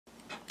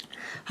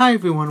Hi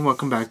everyone,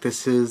 welcome back.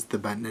 This is the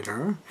Bent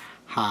Knitter.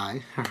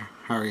 Hi,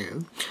 how are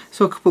you?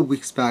 So a couple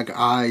weeks back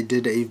I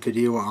did a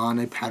video on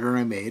a pattern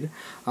I made.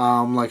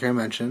 Like I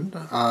mentioned,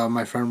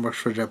 my friend works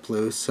for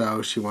JetBlue,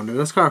 so she wanted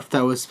a scarf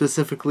that was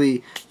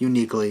specifically,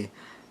 uniquely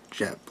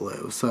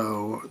JetBlue.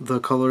 So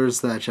the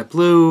colors that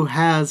JetBlue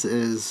has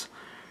is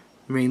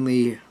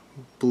mainly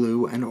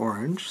blue and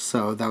orange,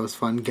 so that was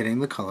fun getting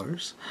the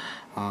colors,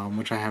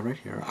 which I have right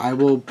here. I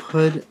will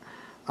put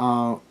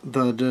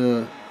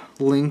the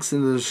links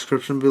in the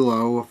description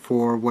below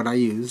for what I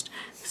used.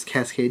 It's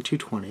Cascade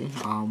 220,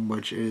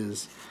 which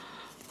is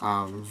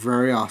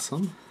very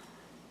awesome.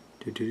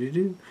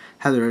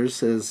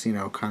 Heather's is, you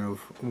know, kind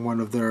of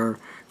one of their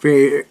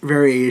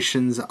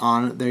variations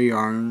on their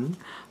yarn,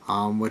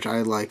 which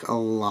I like a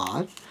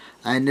lot.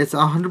 And it's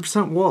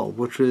 100% wool,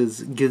 which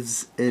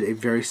gives it a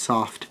very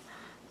soft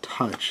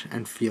touch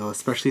and feel,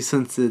 especially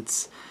since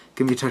it's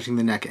going to be touching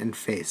the neck and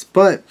face.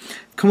 But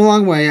come a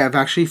long way. I've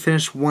actually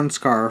finished one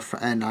scarf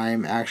and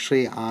I'm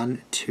actually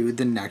on to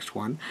the next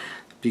one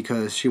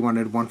because she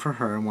wanted one for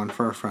her and one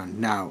for a friend.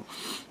 Now,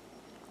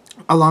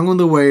 along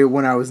the way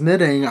when I was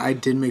knitting, I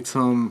did make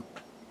some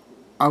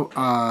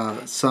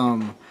updates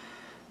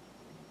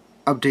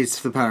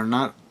to the pattern.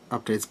 Not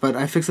updates, but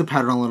I fixed the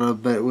pattern a little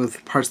bit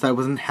with parts that I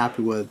wasn't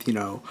happy with, you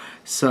know.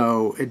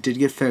 So it did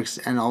get fixed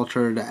and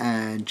altered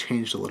and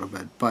changed a little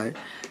bit. But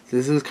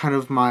this is kind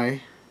of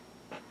my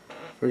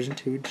version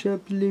 2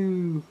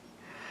 JetBlue.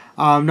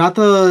 Not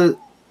the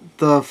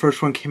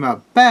first one came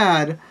out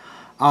bad.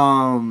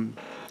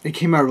 It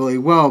came out really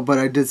well, but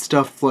I did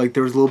stuff like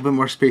there was a little bit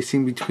more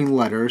spacing between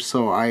letters,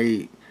 so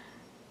I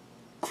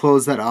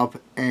closed that up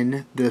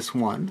in this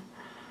one.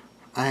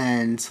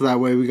 And so that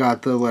way we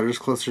got the letters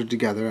closer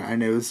together,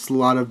 and it was a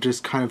lot of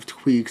just kind of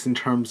tweaks in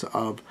terms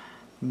of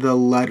the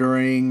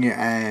lettering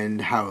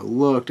and how it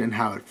looked and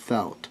how it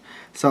felt.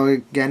 So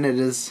again, it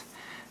is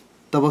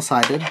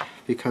double-sided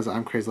because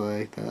I'm crazy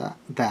like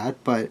that,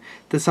 but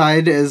the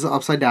side is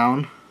upside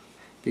down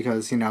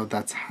because, you know,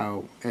 that's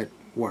how it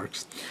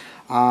works.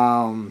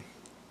 But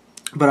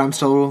I'm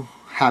still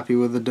happy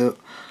with the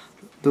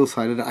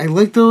double-sided. I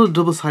like the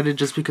double-sided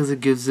just because it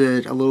gives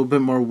it a little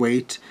bit more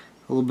weight,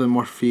 a little bit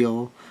more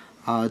feel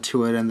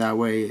to it, and that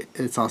way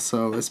it's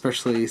also,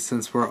 especially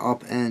since we're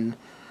up in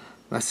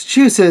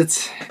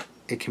Massachusetts,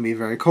 it can be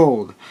very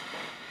cold.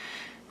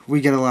 We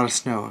get a lot of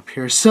snow up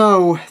here,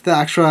 so the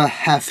extra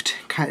heft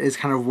is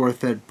kind of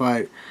worth it.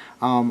 But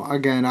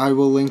again, I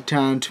will link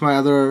down to my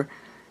other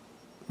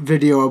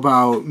video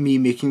about me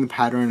making the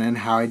pattern and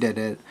how I did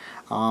it.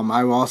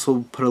 I will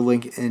also put a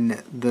link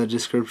in the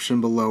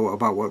description below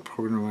about what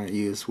program I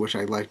used, which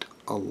I liked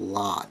a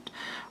lot.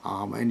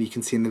 And you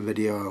can see in the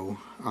video.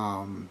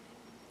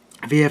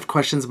 If you have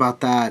questions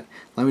about that,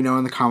 let me know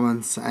in the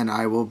comments and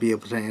I will be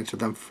able to answer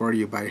them for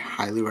you. But I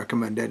highly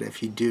recommend it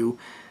if you do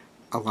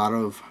a lot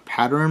of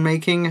pattern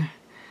making.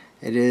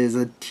 It is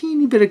a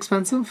teeny bit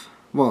expensive.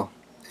 Well,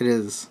 it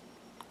is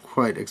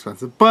quite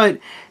expensive, but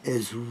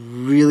it's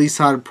really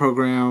solid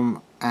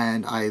program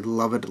and I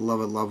love it, love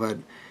it, love it.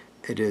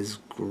 It is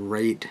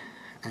great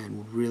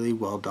and really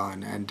well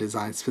done and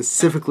designed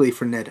specifically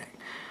for knitting.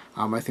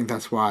 I think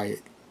that's why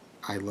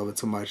I love it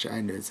so much,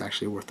 and it's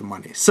actually worth the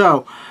money.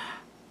 So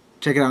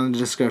check it out in the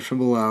description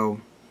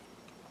below,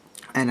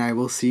 and I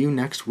will see you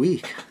next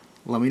week.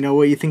 Let me know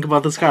what you think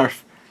about the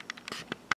scarf.